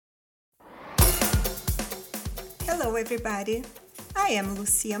Hello, everybody. I am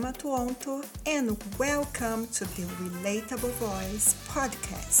Lucia Matuonto, and welcome to the Relatable Voice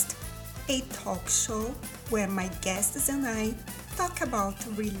podcast, a talk show where my guests and I talk about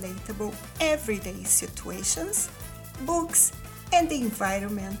relatable everyday situations, books, and the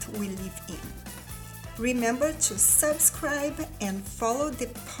environment we live in. Remember to subscribe and follow the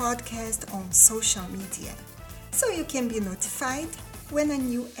podcast on social media so you can be notified when a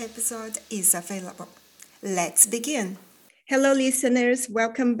new episode is available. Let's begin. Hello, listeners.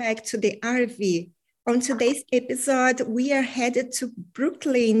 Welcome back to the RV. On today's episode, we are headed to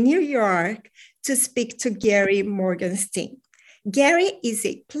Brooklyn, New York, to speak to Gary Morgenstein. Gary is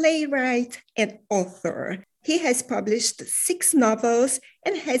a playwright and author. He has published 6 novels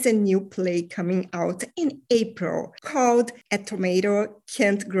and has a new play coming out in April called A Tomato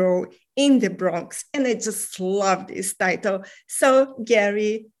Can't Grow in the Bronx. And I just love this title. So,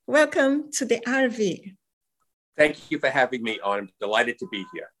 Gary, welcome to the RV. Thank you for having me on. I'm delighted to be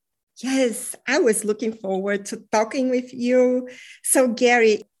here. Yes, I was looking forward to talking with you. So,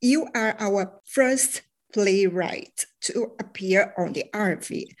 Gary, you are our first playwright to appear on the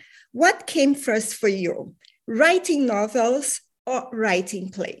RV. What came first for you, writing novels or writing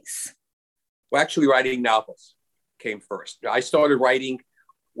plays? Well, actually, writing novels came first. I started writing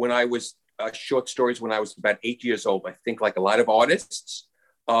when I was short stories when I was about 8 years old. I think like a lot of artists,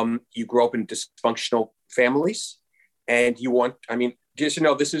 you grow up in dysfunctional families and just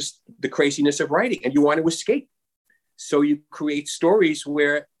this is the craziness of writing and you want to escape. So you create stories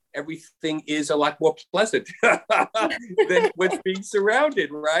where everything is a lot more pleasant than what's being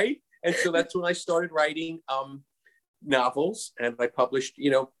surrounded, right? And so that's when I started writing novels, and I published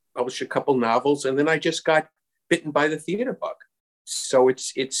a couple novels, and then I just got bitten by the theater bug. So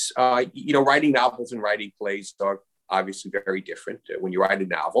it's writing novels and writing plays are obviously very different. When you write a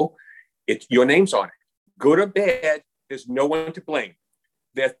novel, your name's on it. Good or bad, there's no one to blame.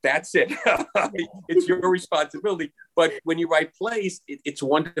 That's it. It's your responsibility. But when you write plays, it's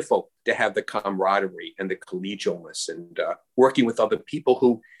wonderful to have the camaraderie and the collegialness and working with other people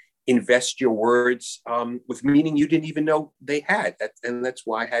who invest your words with meaning you didn't even know they had. And that's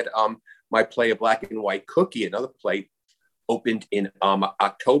why I had my play, A Black and White Cookie, another play, opened in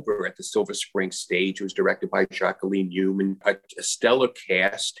October at the Silver Spring stage. It was directed by Jacqueline Newman, a stellar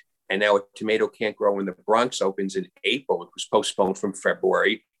cast. And now A Tomato Can't Grow in the Bronx opens in April. It was postponed from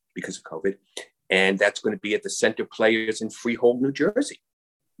February because of COVID. And that's going to be at the Center Players in Freehold, New Jersey.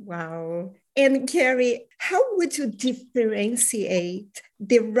 Wow. And Gary, how would you differentiate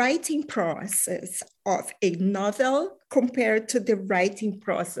the writing process of a novel compared to the writing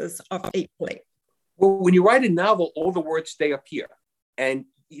process of a play? Well, when you write a novel, all the words stay up here. And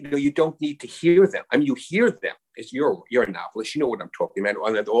you don't need to hear them. I mean, you hear them. As you're a novelist, you know what I'm talking about.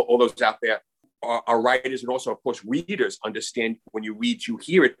 All those out there are writers, and also, of course, readers understand when you read, you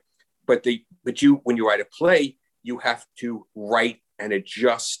hear it. But when you write a play, you have to write and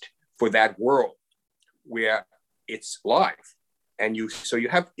adjust for that world where it's live, and you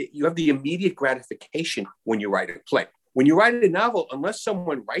have the immediate gratification when you write a play. When you write a novel, unless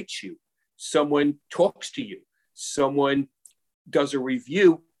someone writes you, someone talks to you, someone does a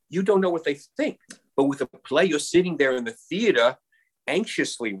review, you don't know what they think. But with a play, you're sitting there in the theater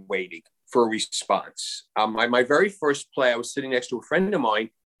anxiously waiting for a response. My very first play, I was sitting next to a friend of mine,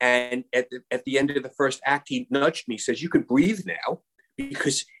 and at the end of the first act, he nudged me, says, "You can breathe now,"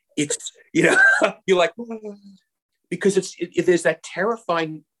 because it's, you're like, because there's that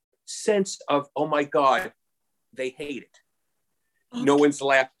terrifying sense of, oh my God, they hate it. Okay. No one's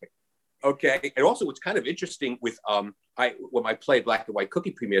laughing. Okay. And also, what's kind of interesting with when my play Black and White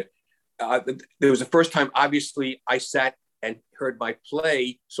Cookie premiered, there was the first time, obviously, I sat and heard my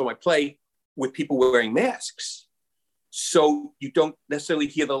play with people wearing masks. So you don't necessarily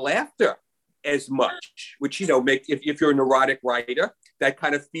hear the laughter as much, which, if you're a neurotic writer, that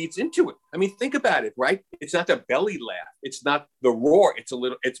kind of feeds into it. I mean, think about it, right? It's not the belly laugh. It's not the roar.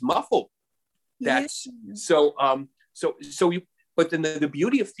 It's muffled. That's but then the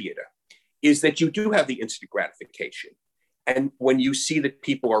beauty of theater is that you do have the instant gratification. And when you see that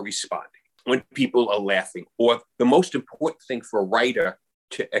people are responding, when people are laughing, or the most important thing for a writer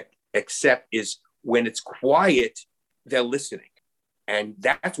to accept is when it's quiet, they're listening. And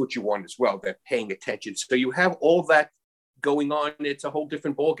that's what you want as well. They're paying attention. So you have all that going on. It's a whole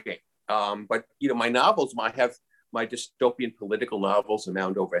different ballgame. But my novels, my dystopian political novels, A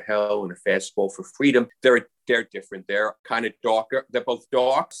Mound Over Hell and A Fastball for Freedom, they're different. They're kind of darker. They're both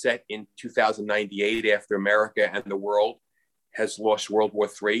dark, set in 2098 after America and the world has lost World War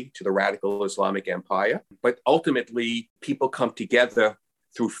III to the radical Islamic Empire. But ultimately, people come together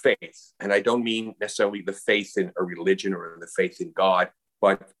through faith. And I don't mean necessarily the faith in a religion or the faith in God,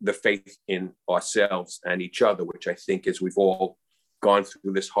 but the faith in ourselves and each other, which I think as we've all gone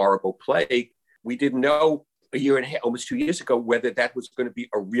through this horrible plague, we didn't know a year and a half, almost 2 years ago, whether that was going to be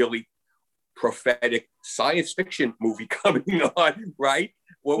a really prophetic science fiction movie coming on, right?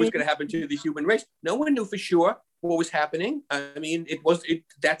 What was going to happen to the human race? No one knew for sure what was happening. I mean,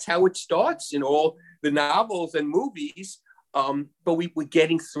 that's how it starts in all the novels and movies, but we're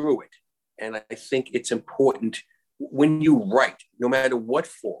getting through it. And I think it's important when you write, no matter what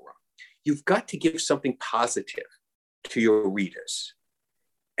forum, you've got to give something positive to your readers.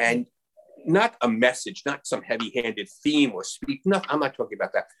 And not a message, not some heavy-handed theme or speak. No, I'm not talking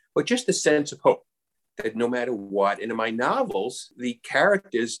about that, but just a sense of hope that no matter what, and in my novels, the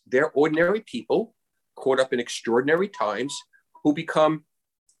characters, they're ordinary people caught up in extraordinary times who become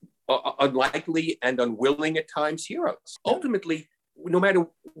unlikely and unwilling at times heroes. Ultimately, no matter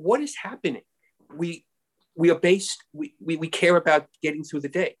what is happening, we are based, we care about getting through the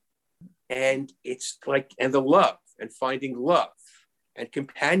day. And it's like, and the love and finding love and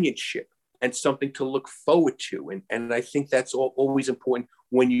companionship and something to look forward to. And I think that's always important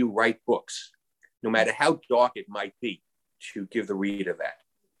when you write books, no matter how dark it might be, to give the reader that.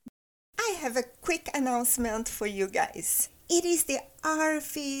 I have a quick announcement for you guys. It is the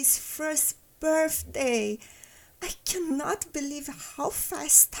RV's first birthday. I cannot believe how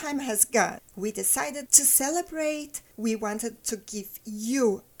fast time has gone. We decided to celebrate. We wanted to give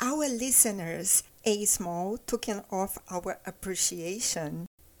you, our listeners, a small token of our appreciation.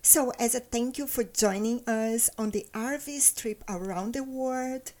 So as a thank you for joining us on the RV's trip around the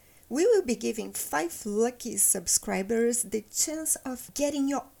world, we will be giving 5 lucky subscribers the chance of getting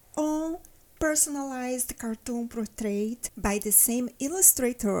your own personalized cartoon portrait by the same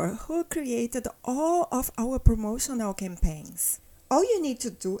illustrator who created all of our promotional campaigns. All you need to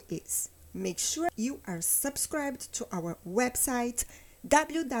do is make sure you are subscribed to our website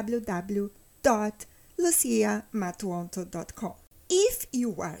www.luciamatuonto.com. If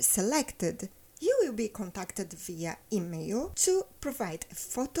you are selected, you will be contacted via email to provide a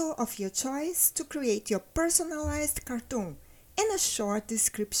photo of your choice to create your personalized cartoon and a short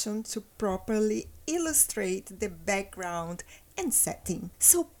description to properly illustrate the background and setting.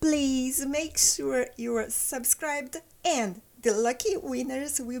 So please make sure you are subscribed, and the lucky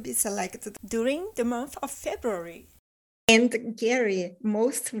winners will be selected during the month of February. And Gary,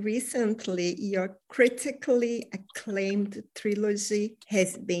 most recently, your critically acclaimed trilogy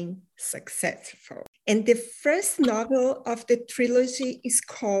has been successful. And the first novel of the trilogy is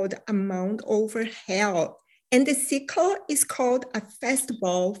called A Mound Over Hell, and the sequel is called A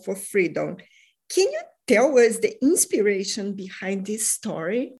Festival for Freedom. Can you tell us the inspiration behind this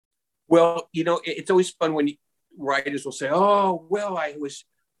story? Well, it's always fun when writers will say, oh, well, I was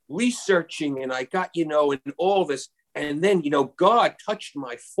researching and I got, and all this. And then, God touched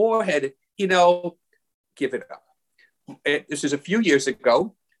my forehead, give it up. This is a few years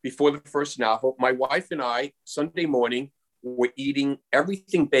ago, before the first novel. My wife and I, Sunday morning, were eating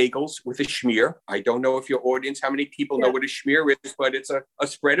everything bagels with a schmear. I don't know if your audience, how many people know what a schmear is, but it's a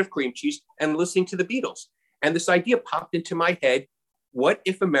spread of cream cheese, and listening to the Beatles. And this idea popped into my head. What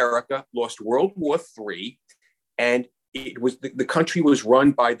if America lost World War III and it was the country was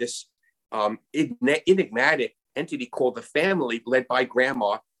run by this enigmatic entity called the family, led by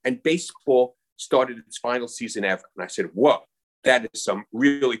grandma, and baseball started its final season ever. And I said, whoa, that is some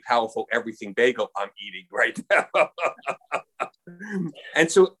really powerful everything bagel I'm eating right now. And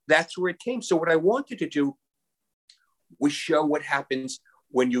so that's where it came. So what I wanted to do was show what happens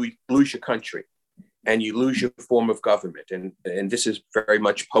when you lose your country and you lose your form of government. And this is very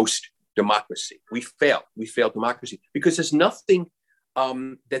much post-democracy. We fail democracy because there's nothing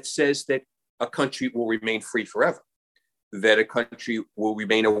that says that a country will remain free forever, that a country will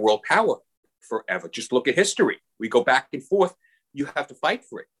remain a world power forever. Just look at history. We go back and forth. You have to fight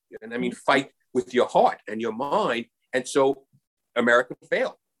for it. And I mean, fight with your heart and your mind. And so America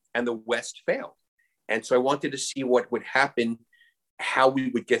failed and the West failed. And so I wanted to see what would happen, how we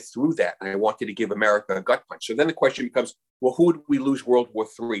would get through that. And I wanted to give America a gut punch. So then the question becomes, well, who would we lose World War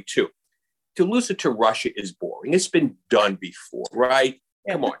III to? To lose it to Russia is boring. It's been done before, right?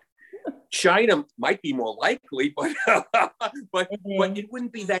 Come on. China might be more likely, but it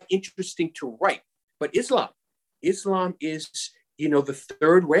wouldn't be that interesting to write. But Islam is, the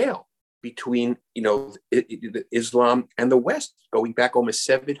third rail between, Islam and the West, going back almost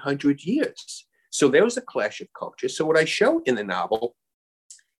 700 years. So there was a clash of cultures. So what I show in the novel,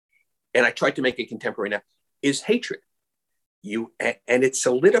 and I tried to make it contemporary now, is hatred. And it's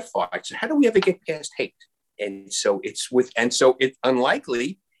solidified. So how do we ever get past hate? And so it's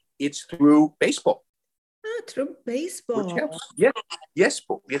unlikely it's through baseball. Through baseball. Yes,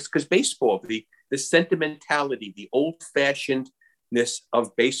 because baseball, the sentimentality, the old-fashionedness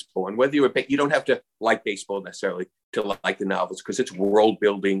of baseball, and whether you don't have to like baseball necessarily to like the novels, because it's world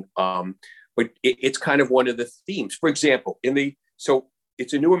building. But it's kind of one of the themes. For example, so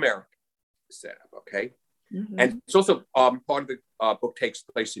it's a New America setup, okay? Mm-hmm. And it's also part of the book takes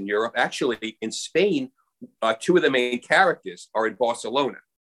place in Europe. Actually, in Spain, two of the main characters are in Barcelona.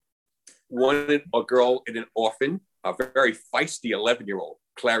 One, a girl in an orphan, a very feisty 11-year-old,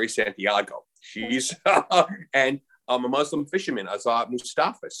 Clary Santiago. She's and a Muslim fisherman, Azad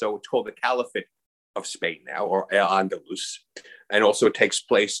Mustafa. So it's called the Caliphate of Spain now, or Andalus. And also it takes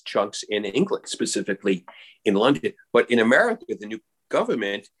place chunks in England, specifically in London. But in America, the new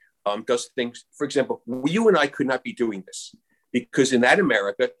government does things. For example, you and I could not be doing this because in that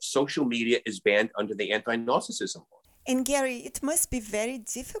America, social media is banned under the anti-narcissism law. And Gary, it must be very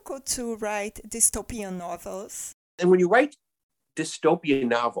difficult to write dystopian novels. And when you write dystopian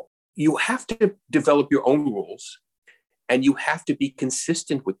novel, you have to develop your own rules, and you have to be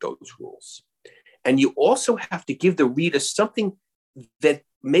consistent with those rules. And you also have to give the reader something that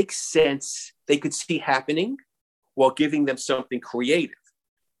makes sense, they could see happening, while giving them something creative.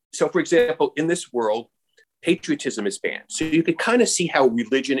 So, for example, in this world, patriotism is banned. So you could kind of see how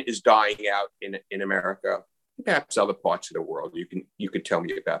religion is dying out in America, perhaps other parts of the world. You can tell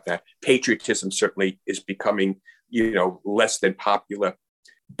me about that. Patriotism certainly is becoming, less than popular.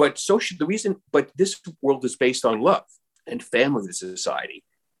 But this world is based on love and family society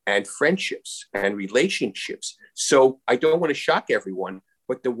and friendships and relationships. So I don't want to shock everyone,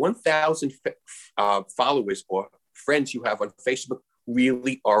 but the 1,000 followers or friends you have on Facebook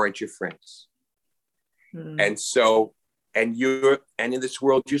really aren't your friends. Mm. And in this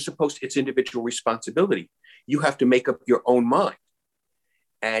world, it's individual responsibility. You have to make up your own mind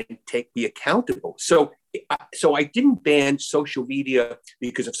and be accountable. So I didn't ban social media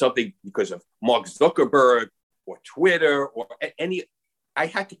because of Mark Zuckerberg or Twitter or any. I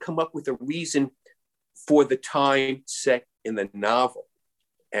had to come up with a reason for the time set in the novel.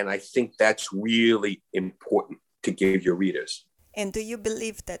 And I think that's really important to give your readers. And do you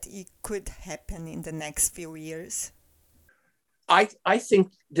believe that it could happen in the next few years? I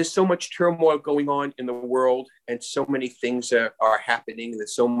think there's so much turmoil going on in the world and so many things are happening.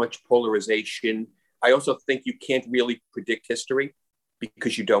 There's so much polarization. I also think you can't really predict history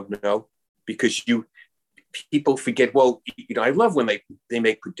because you don't know, because people forget, I love when they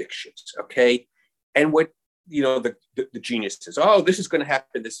make predictions, okay? And what, the genius says, this is going to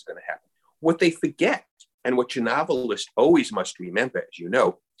happen, this is going to happen. What they forget, and what your novelist always must remember, as you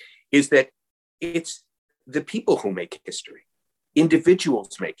know, is that it's the people who make history.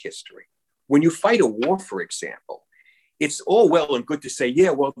 Individuals make history. When you fight a war, for example, it's all well and good to say,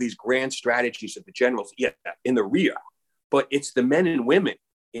 these grand strategies of the generals, in the rear, but it's the men and women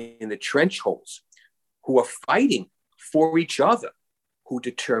in the trench holes who are fighting for each other who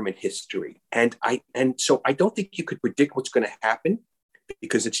determine history. And so I don't think you could predict what's going to happen,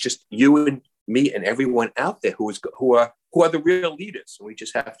 because it's just you and me and everyone out there who are the real leaders. And we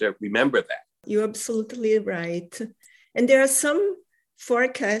just have to remember that. You're absolutely right. And there are some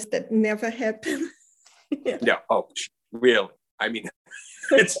forecasts that never happen. No, really? I mean,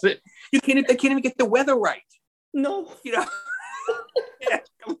 they can't even get the weather right. No. Yeah,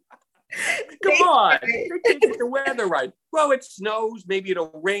 come on. They can't get the weather right. Well, it snows. Maybe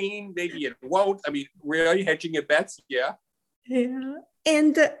it'll rain. Maybe it won't. I mean, really hedging your bets? Yeah. Yeah.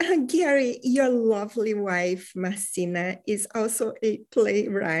 And Gary, your lovely wife, Marcina, is also a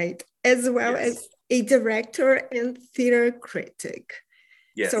playwright, as well as a director and theater critic.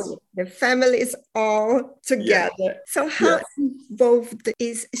 Yes. So the family is all together. Yes. So how involved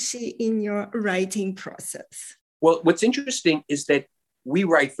is she in your writing process? Well, what's interesting is that we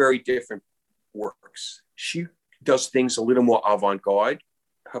write very different works. She does things a little more avant-garde,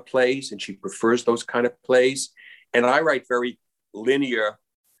 her plays, and she prefers those kind of plays. And I write very linear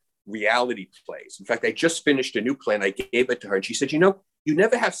reality plays. In fact, I just finished a new play and I gave it to her and she said, you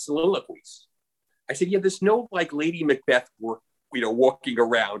never have soliloquies. I said, there's no like Lady Macbeth walking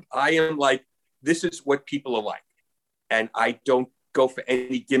around. I am like, this is what people are like. And I don't go for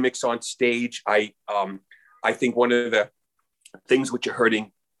any gimmicks on stage. I think one of the things which are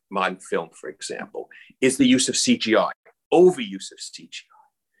hurting modern film, for example, is the use of CGI, overuse of CGI.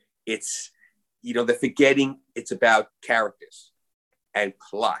 It's, they're forgetting it's about characters and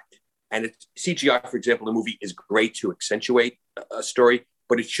plot. And CGI, for example, the movie is great to accentuate a story,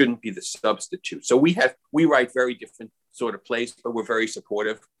 but it shouldn't be the substitute. So we write very different sort of plays, but we're very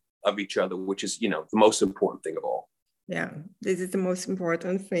supportive. of each other, which is, the most important thing of all. Yeah, this is the most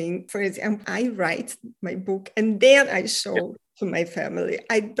important thing. For example, I write my book and then I show to my family.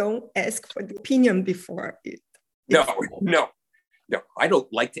 I don't ask for the opinion before it. No. I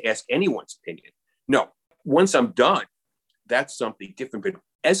don't like to ask anyone's opinion. No, once I'm done, that's something different. But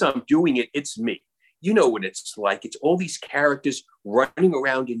as I'm doing it, it's me. You know what it's like. It's all these characters running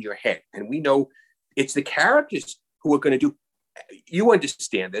around in your head. And we know it's the characters who are going to do, you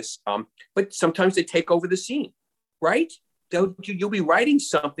understand this, but sometimes they take over the scene, right? You'll be writing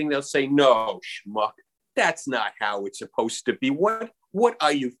something, they'll say, no, schmuck, that's not how it's supposed to be. What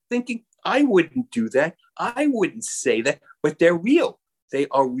are you thinking? I wouldn't do that. I wouldn't say that, but they're real. They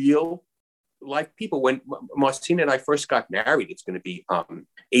are real life people. When Marcina and I first got married, it's going to be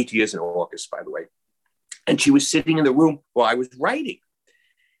 8 years in August, by the way. And she was sitting in the room while I was writing.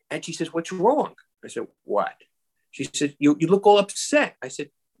 And she says, what's wrong? I said, what? She said, you look all upset. I said,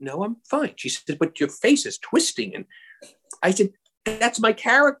 no, I'm fine. She said, but your face is twisting. And I said, that's my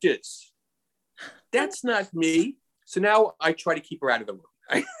characters. That's not me. So now I try to keep her out of the room.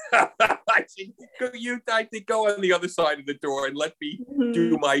 I said, go on the other side of the door and let me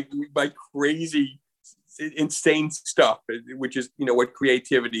do my crazy, insane stuff, which is, what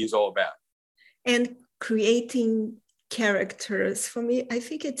creativity is all about. And creating characters, for me, I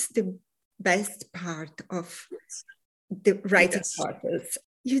think it's the best part of the writing process.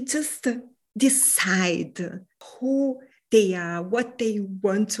 You just decide who they are, what they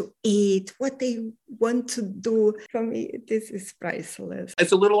want to eat, what they want to do. For me, this is priceless.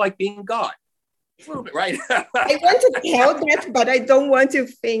 It's a little like being God. A little bit, right? I want to tell that, but I don't want to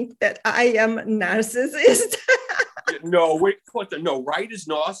think that I am a narcissist. No, wait, no, writer's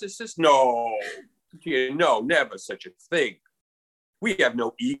narcissist? No, never such a thing. We have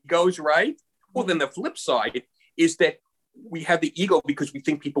no egos, right? Well, then the flip side is that we have the ego because we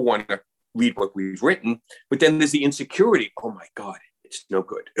think people want to read what we've written, but then there's the insecurity. Oh my God, it's no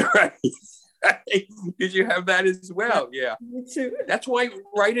good. Right? Did you have that as well? Yeah. Me too. That's why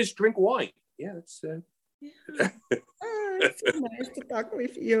writers drink wine. Yeah, it's it's so nice to talk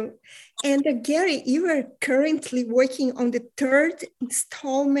with you. And Gary, you are currently working on the third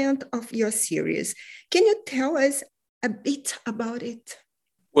installment of your series. Can you tell us a bit about it?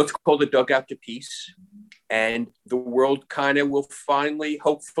 Well, it's called A Dugout to Peace. And the world kind of will finally,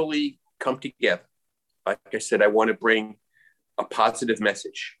 hopefully, come together. Like I said, I want to bring a positive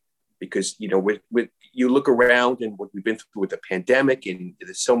message because, with you look around and what we've been through with the pandemic, and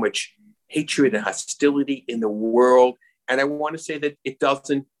there's so much hatred and hostility in the world. And I want to say that it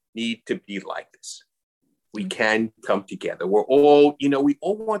doesn't need to be like this. We can come together. We're all, we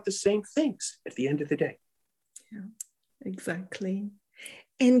all want the same things at the end of the day. Yeah, exactly.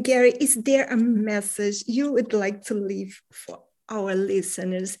 And Gary, is there a message you would like to leave for our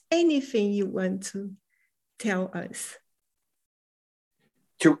listeners? Anything you want to tell us?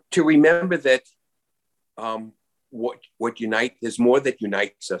 To remember that what unites, there's more that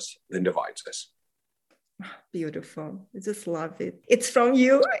unites us than divides us. Beautiful. I just love it. It's from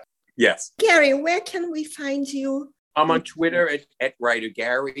you? Yes. Gary, where can we find you? I'm on Twitter at Writer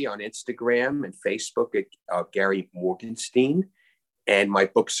Gary, on Instagram and Facebook at Gary Morgenstein. And my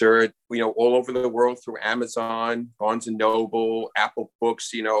books are, all over the world through Amazon, Barnes & Noble, Apple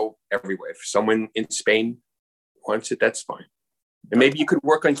Books, everywhere. If someone in Spain wants it, that's fine. And maybe you could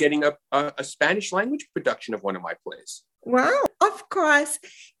work on getting a Spanish language production of one of my plays. Wow, of course.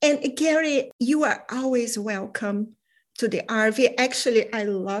 And Gary, you are always welcome to the RV. Actually, I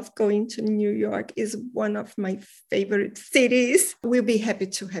love going to New York. It's one of my favorite cities. We'll be happy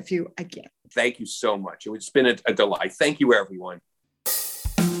to have you again. Thank you so much. It's been a delight. Thank you, everyone.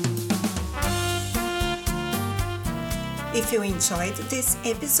 If you enjoyed this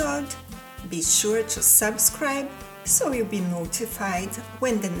episode, be sure to subscribe so you'll be notified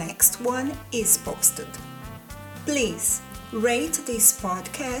when the next one is posted. Please rate this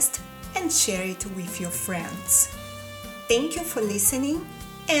podcast and share it with your friends. Thank you for listening,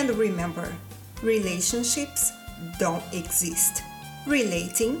 and remember, relationships don't exist.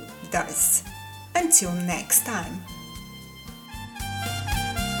 Relating does. Until next time.